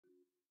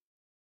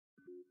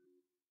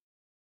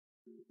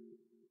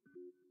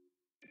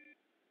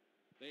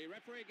The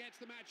referee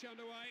gets the match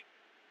underway.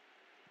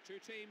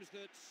 Two teams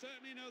that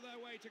certainly know their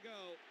way to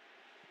goal.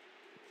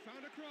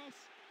 Found a cross.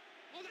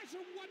 Oh, that's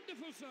a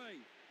wonderful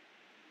save.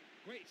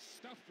 Great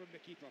stuff from the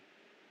keeper.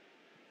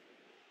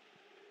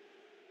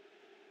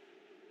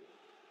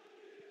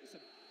 It's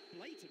a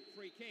blatant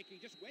free kick. He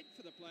just went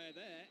for the player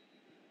there.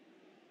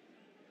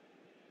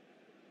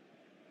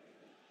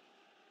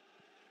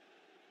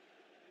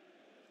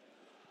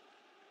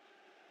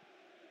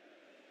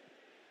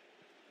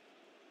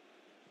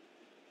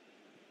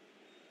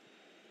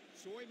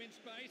 Saw him in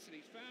space and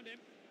he's found him.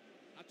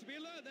 Had to be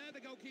alert there, the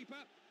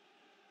goalkeeper.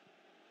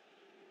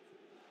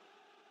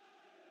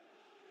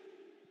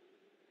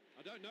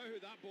 I don't know who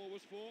that ball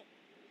was for.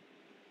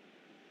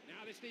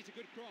 Now this needs a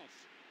good cross.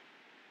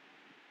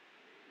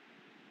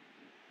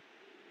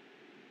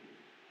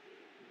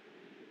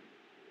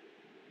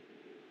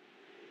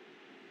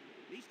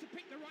 Needs to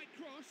pick the right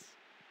cross.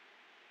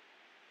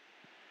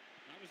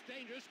 That was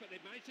dangerous, but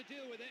they've managed to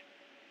deal with it.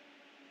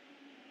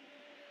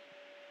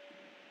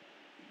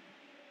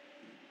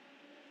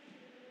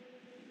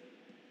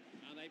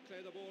 And they've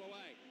cleared the ball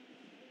away.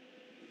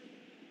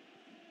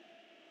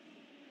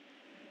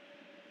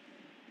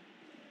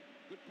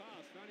 Good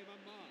pass, found him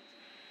unmarked.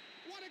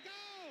 What a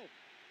goal!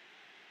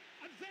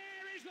 And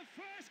there is the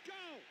first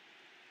goal!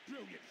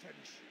 Brilliant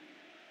finish.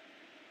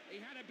 He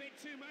had a bit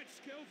too much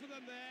skill for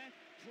them there.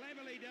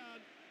 Cleverly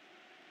done.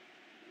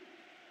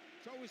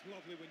 It's always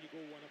lovely when you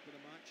go one up in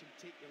a match and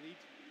take the lead.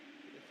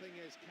 But the thing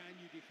is, can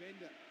you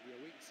defend it?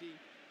 We'll wait and see.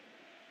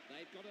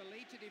 They've got a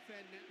lead to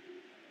defend now.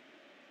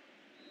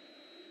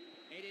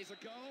 It is a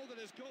goal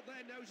that has got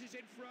their noses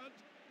in front.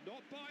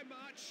 Not by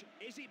much.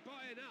 Is it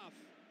by enough?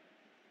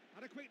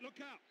 Had a quick look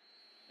up.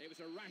 It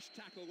was a rash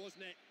tackle,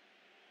 wasn't it?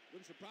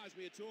 Wouldn't surprise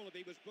me at all if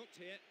he was booked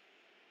here.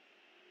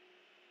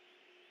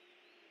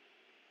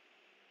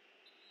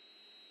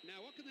 Now,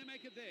 what can they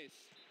make of this?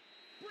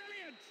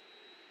 Brilliant!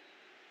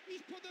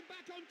 He's put them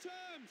back on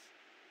terms.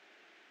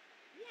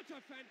 What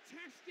a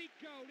fantastic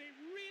goal, it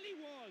really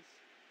was.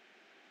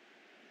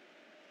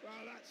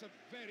 Well, that's a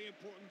very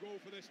important goal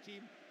for this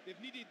team. They've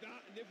needed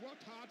that and they've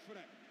worked hard for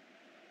it.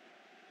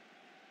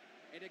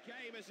 In a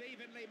game as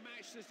evenly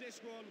matched as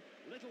this one,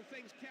 little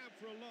things count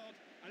for a lot,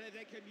 and if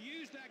they can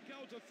use that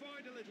goal to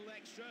find a little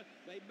extra,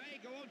 they may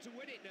go on to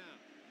win it now.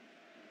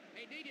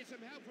 It needed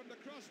some help from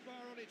the crossbar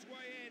on its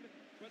way in,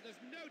 but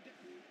there's no...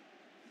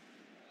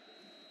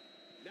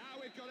 Now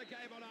we've got a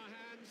game on our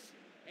hands.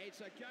 It's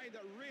a game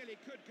that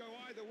really could go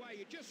either way.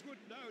 You just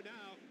wouldn't know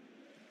now.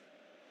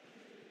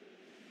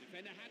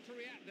 Defender had to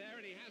react there,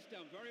 and he has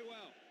done very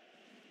well.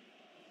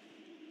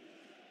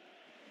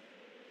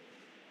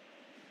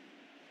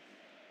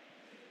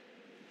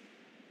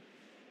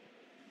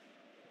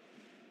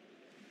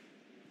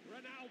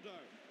 Ronaldo.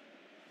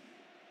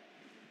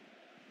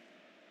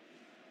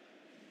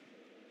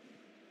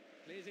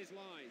 Clears his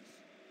lines.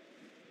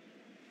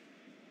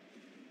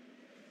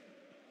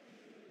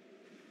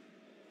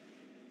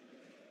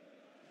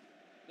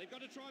 They've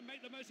got to try and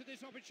make the most of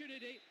this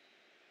opportunity.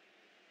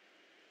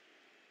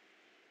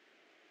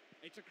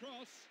 It's a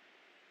cross.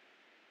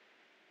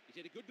 He's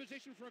in a good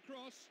position for a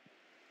cross.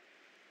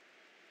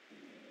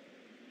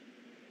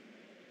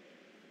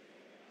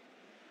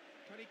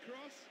 Can he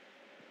cross?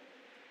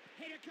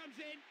 Header comes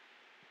in.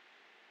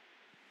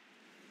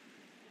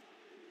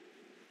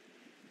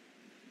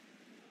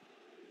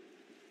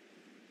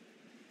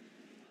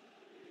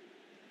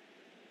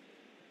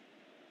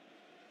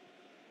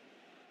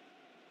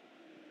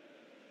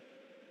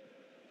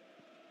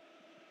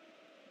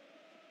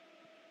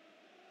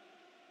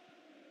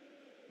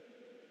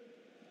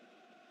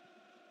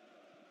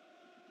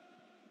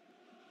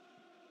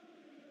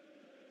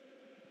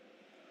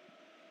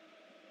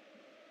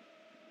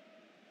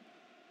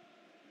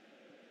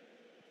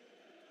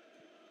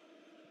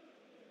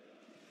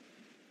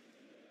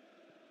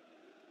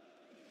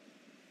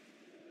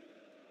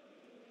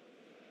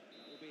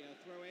 Be a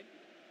throw-in.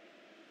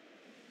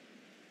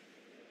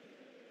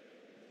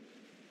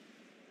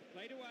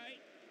 Played away.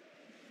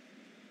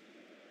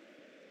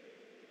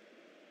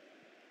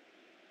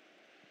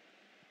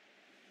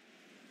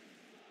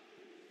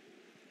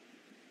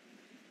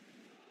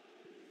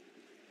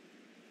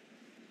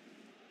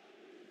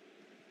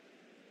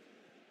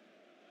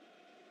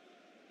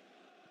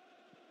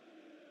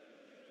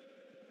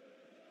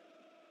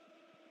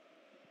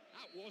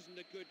 That wasn't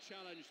a good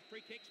challenge. Free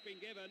kick's been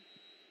given.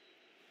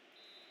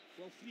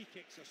 Well, free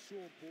kicks are so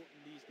important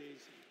these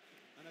days,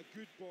 and a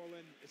good ball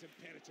in is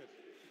imperative.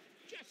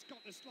 Just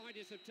got the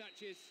slightest of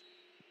touches.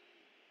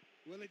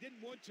 Well, he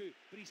didn't want to,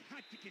 but he's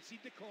had to concede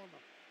the corner.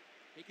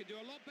 He can do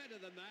a lot better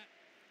than that.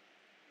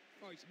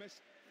 Oh, he's missed,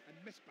 and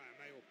missed by a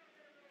mile.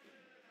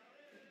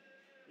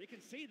 You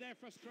can see their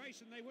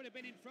frustration. They would have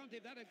been in front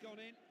if that had gone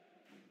in.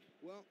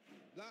 Well,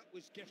 that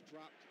was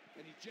gift-wrapped,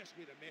 and he just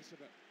made a mess of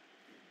it.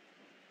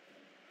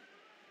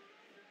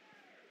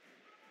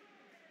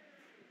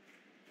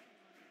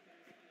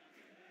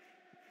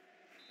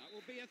 That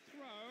will be a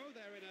throw.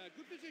 They're in a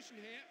good position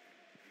here.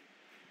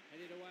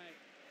 Headed away.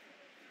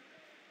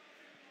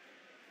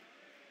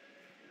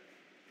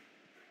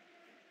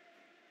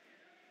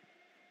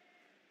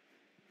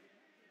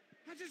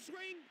 a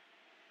swing!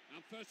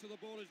 And first to the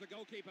ball is the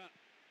goalkeeper.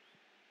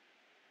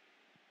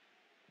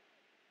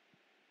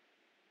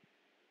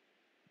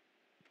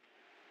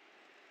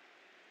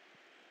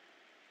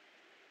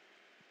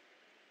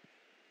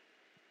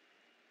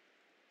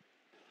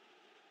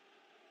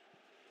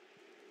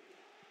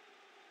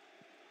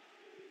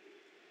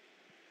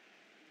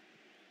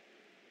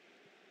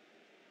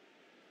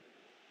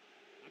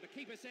 And the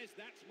keeper says,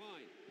 that's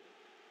mine.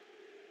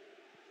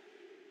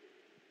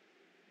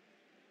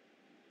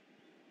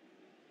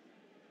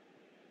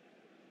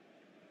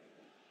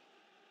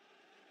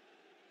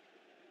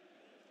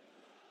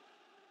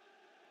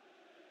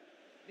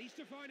 Needs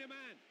to find a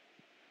man.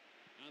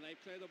 And they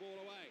clear the ball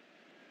away.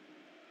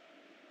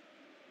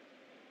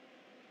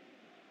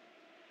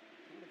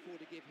 Can't afford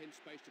to give him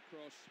space to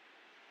cross.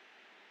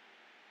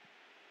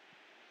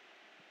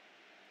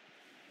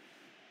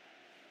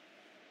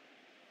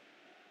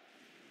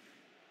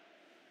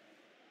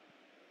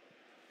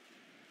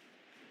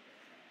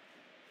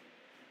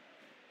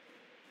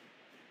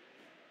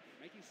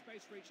 Making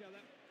space for each other.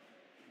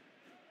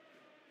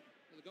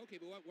 Well, the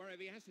goalkeeper won't worry if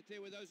he has to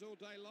deal with those all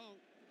day long.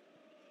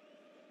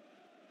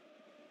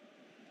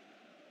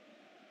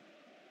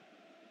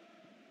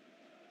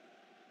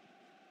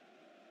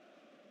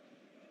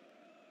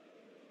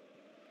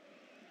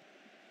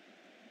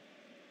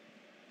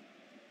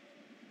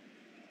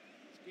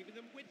 It's giving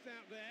them width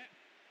out there.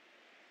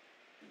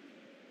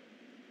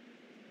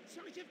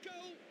 Sight of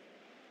goal.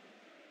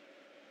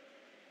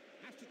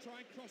 Has to try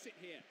and cross it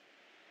here.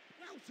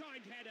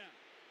 Well-timed header.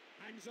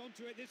 Hangs on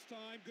to it this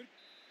time. Good.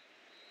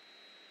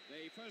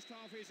 The first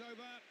half is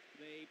over.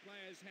 The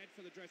players head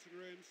for the dressing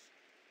rooms.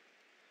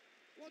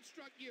 What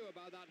struck you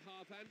about that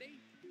half,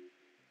 Andy?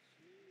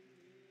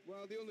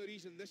 Well, the only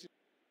reason this is...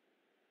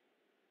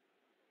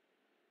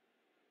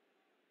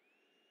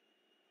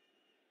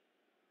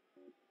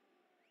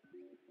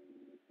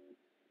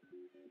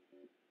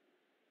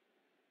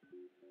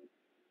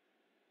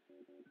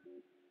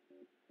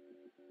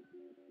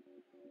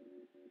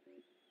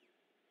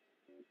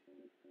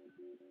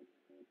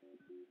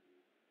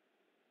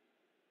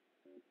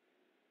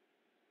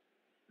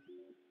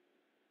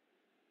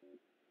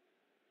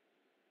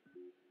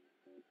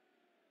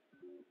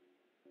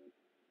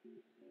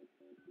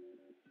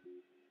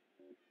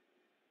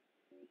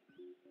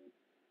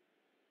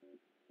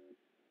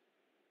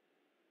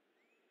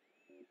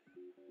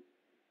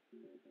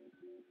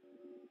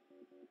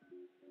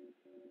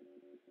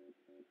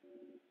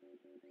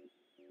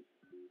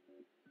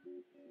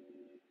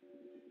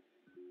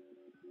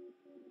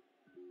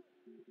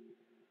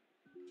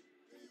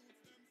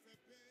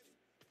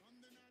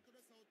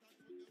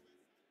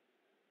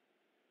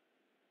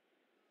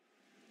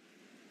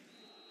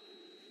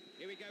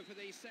 Here we go for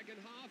the second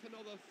half,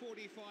 another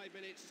 45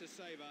 minutes to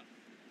savour.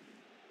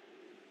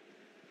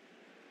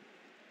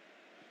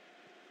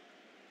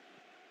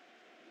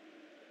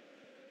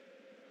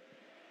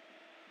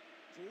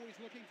 He's always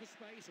looking for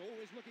space,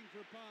 always looking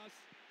for a pass.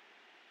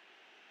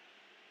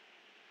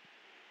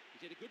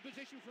 He's in a good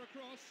position for a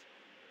cross.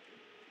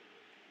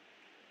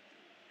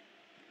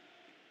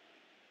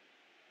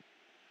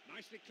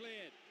 Nicely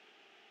cleared.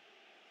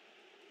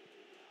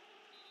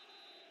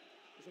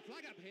 There's a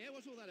flag up here.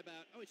 What's all that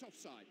about? Oh, it's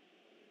offside.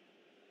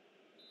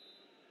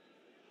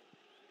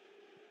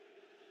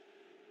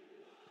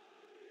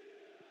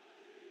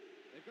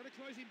 They've got to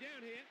close him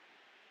down here.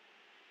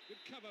 Good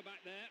cover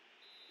back there.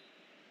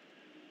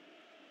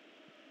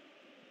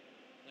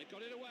 They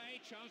got it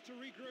away. Chance to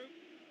regroup.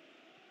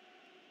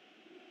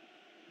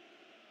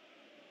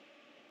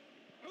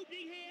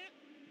 Opening here.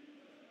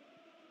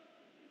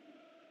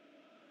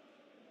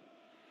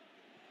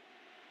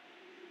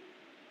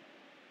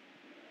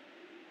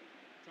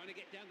 Trying to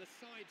get down the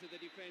sides of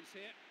the defence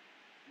here.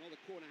 Well, the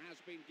corner has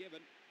been given.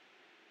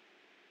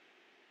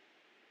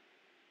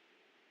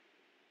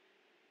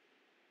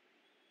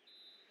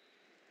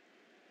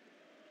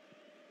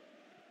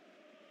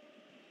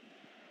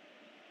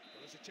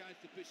 Well, there's a chance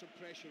to put some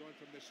pressure on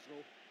from this throw.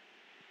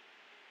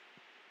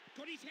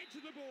 Got his head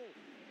to the ball.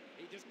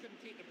 He just couldn't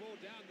keep the ball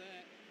down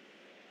there.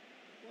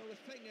 Well, the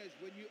thing is,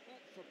 when you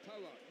opt for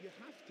power, you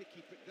have to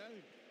keep it down.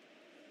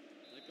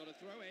 They've got to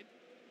throw in.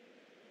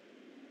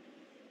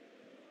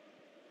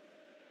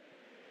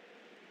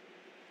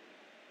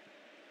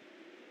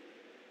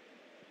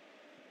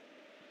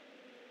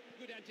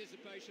 Good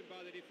anticipation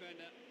by the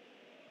defender.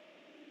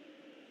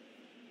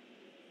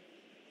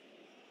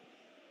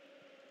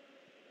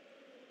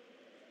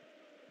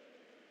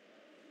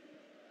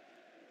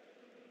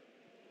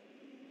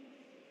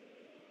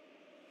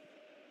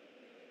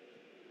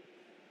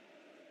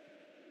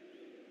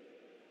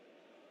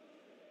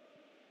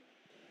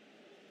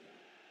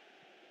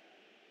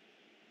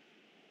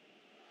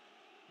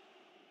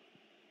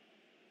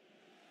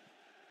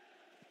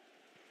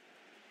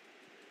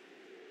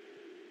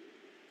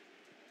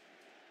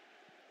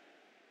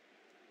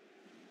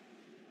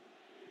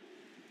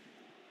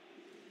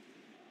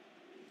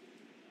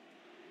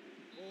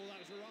 Oh,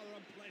 that was a rather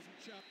unpleasant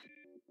challenge.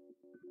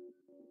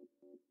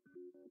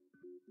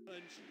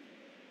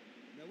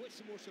 Now, what's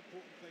the most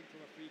important thing from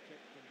a free kick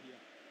from here?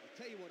 I'll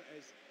tell you what it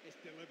is, it's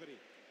delivery.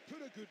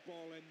 Put a good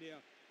ball in there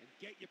and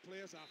get your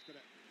players after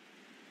it.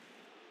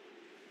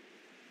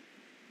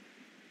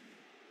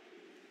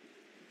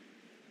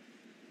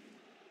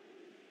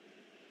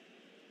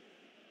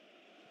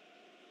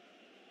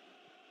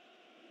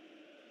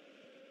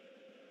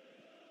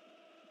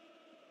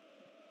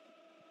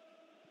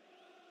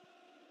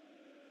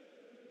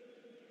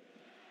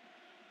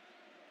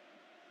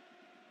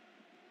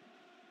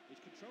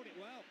 He's controlled it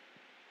well.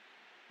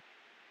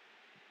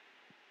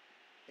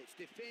 It's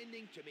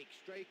defending to make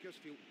strikers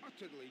feel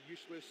utterly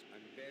useless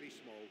and very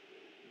small.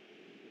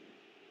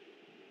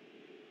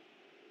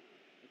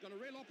 They've got a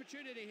real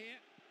opportunity here.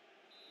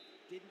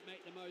 Didn't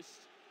make the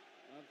most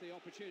of the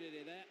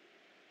opportunity there.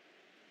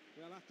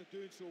 Well, after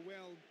doing so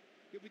well,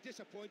 he'll be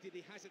disappointed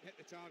he hasn't hit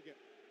the target.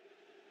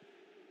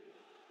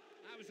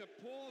 That was a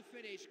poor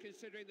finish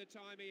considering the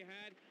time he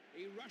had.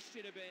 He rushed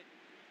it a bit.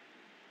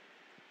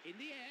 In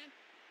the air.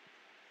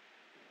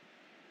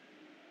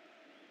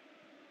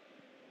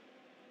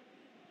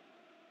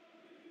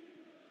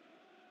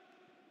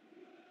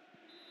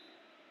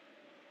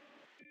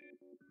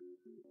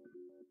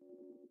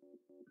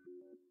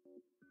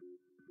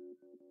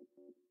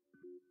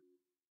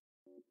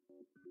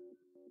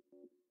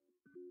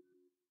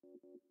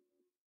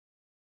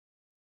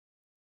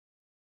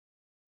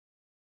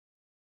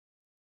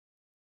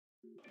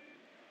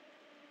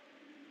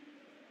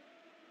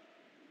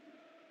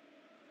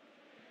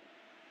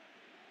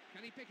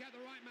 Can he pick out the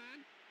right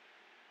man?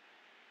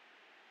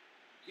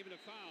 Given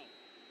a foul.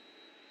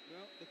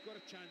 Well, they've got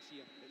a chance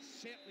here. It's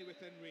certainly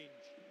within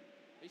range.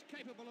 He's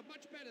capable of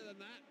much better than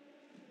that.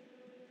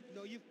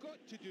 No, you've got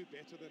to do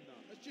better than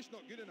that. It's just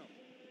not good enough.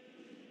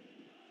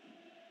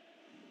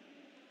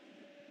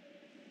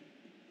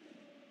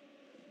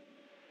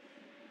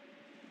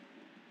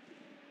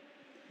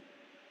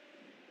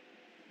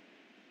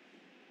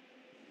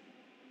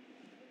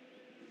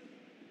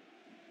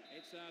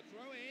 It's a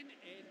throw-in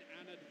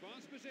an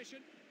advanced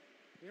position.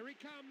 Here he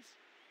comes.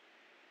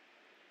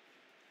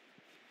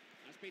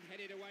 That's been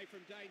headed away from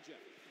danger.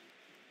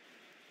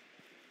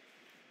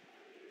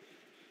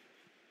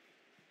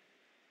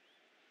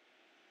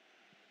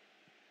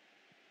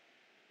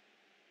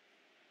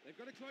 They've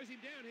got to close him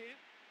down here.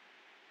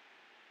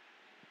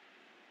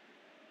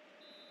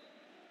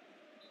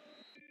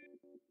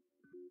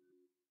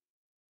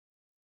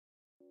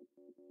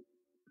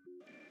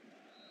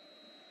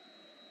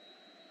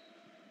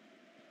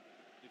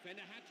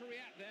 Defender had to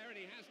react there, and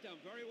he has done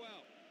very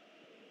well.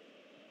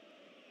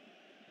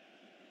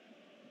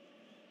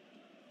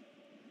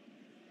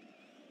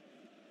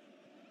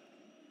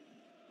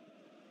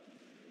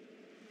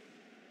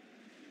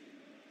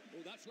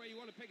 Oh, that's where you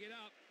want to pick it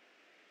up.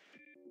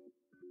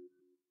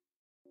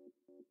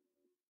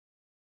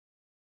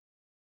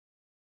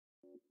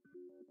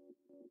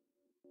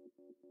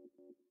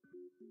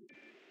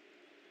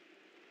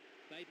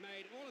 They've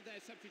made all of their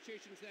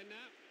substitutions then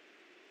now.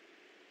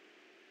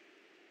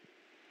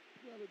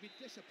 Well, he'd be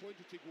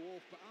disappointed to go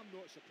off, but I'm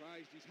not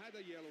surprised. He's had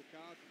a yellow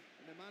card,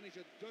 and the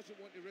manager doesn't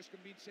want to risk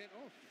him being sent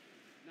off.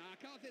 No, I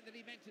can't think that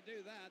he meant to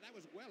do that. That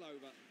was well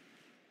over.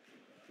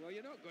 Well,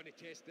 you're not going to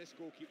test this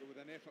goalkeeper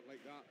with an effort like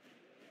that.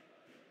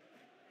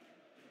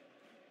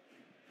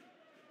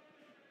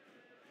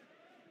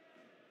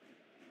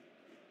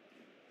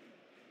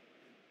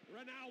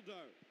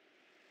 Ronaldo.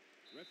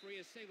 Referee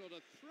has signalled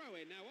a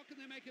throw-in. Now, what can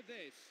they make of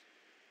this?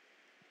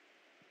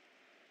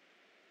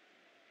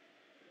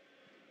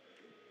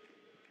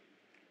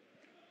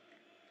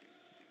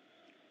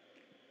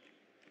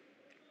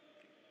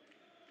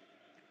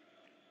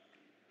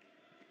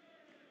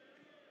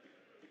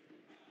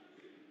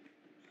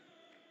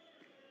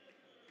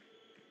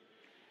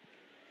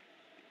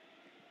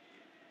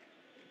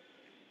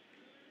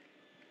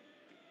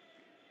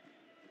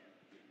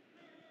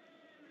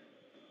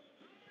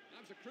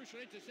 That was a crucial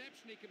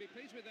interception. He can be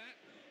pleased with that.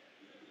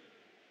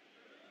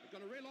 They've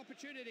got a real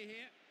opportunity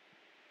here.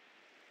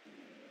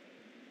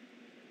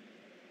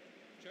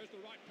 Chose the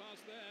right pass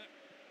there.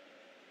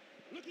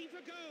 Looking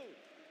for goal.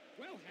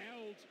 Well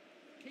held.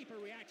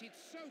 Keeper reacted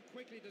so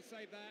quickly to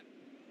save that.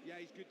 Yeah,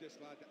 he's good, this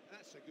lad.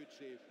 That's a good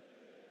save.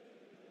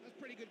 That's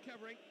pretty good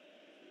covering.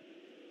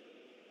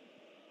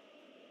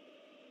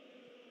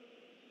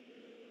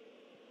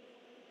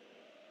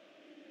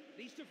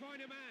 Needs to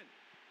find a man.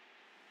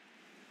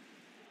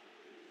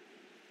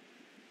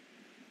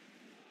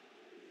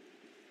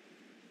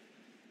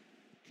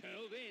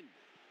 Curled in.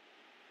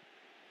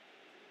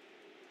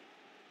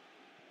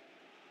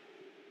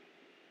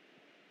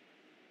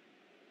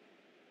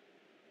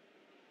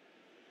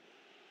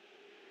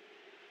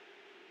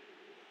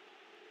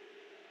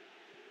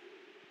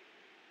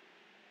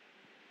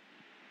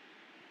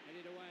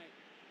 Headed away.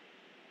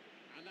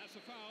 And that's a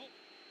foul.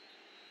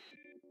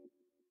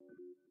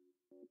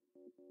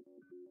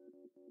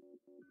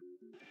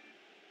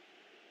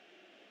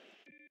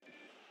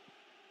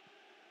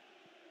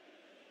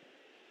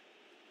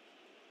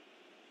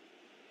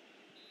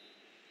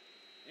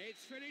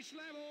 It's finished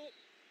level,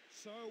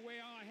 so we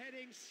are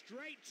heading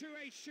straight to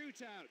a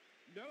shootout.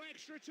 No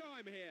extra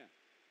time here.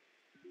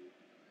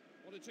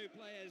 One or two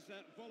players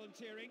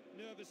volunteering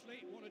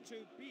nervously, one or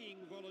two being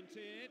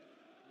volunteered.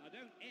 I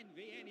don't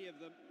envy any of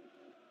them.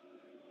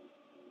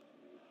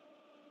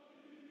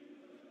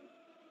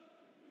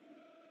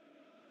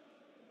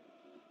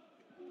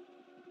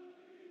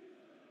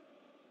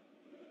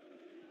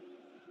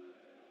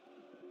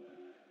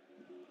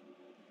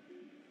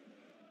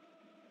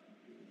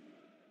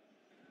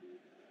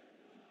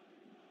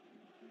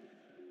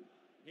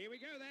 Here we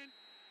go then.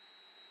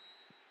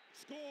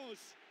 Scores.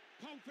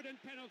 Confident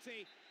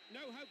penalty.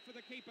 No hope for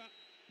the keeper.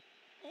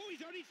 Oh,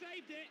 he's only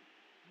saved it.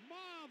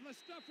 Marvellous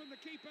stuff from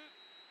the keeper.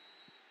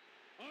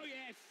 Oh,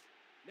 yes.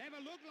 Never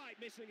looked like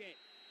missing it.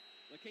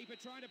 The keeper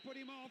trying to put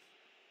him off.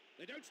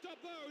 They don't stop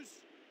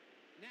those.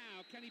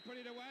 Now, can he put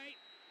it away?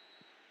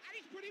 And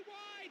he's put it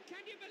wide.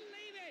 Can you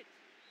believe it?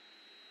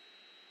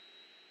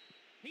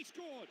 He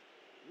scored.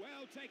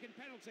 Well taken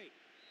penalty.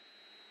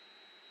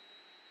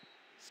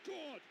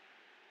 Scored.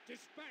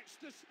 Dispatched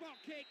the spot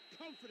kick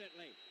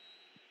confidently.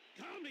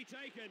 Calmly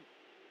taken.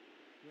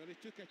 Well, he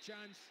took a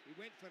chance. He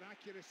went for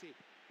accuracy.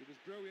 He was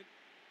brilliant.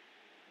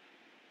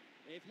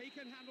 If he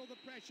can handle the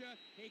pressure,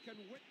 he can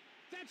win.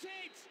 That's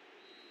it!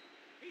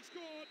 He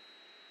scored,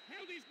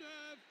 held his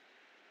nerve,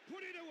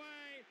 put it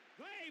away.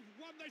 They've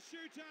won the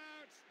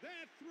shootout.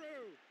 They're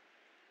through.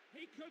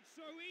 He could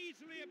so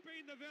easily have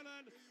been the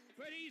villain,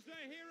 but he's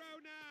the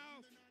hero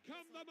now.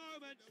 Come the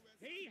moment,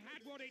 he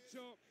had what it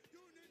took.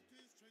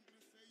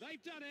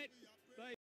 They've done it.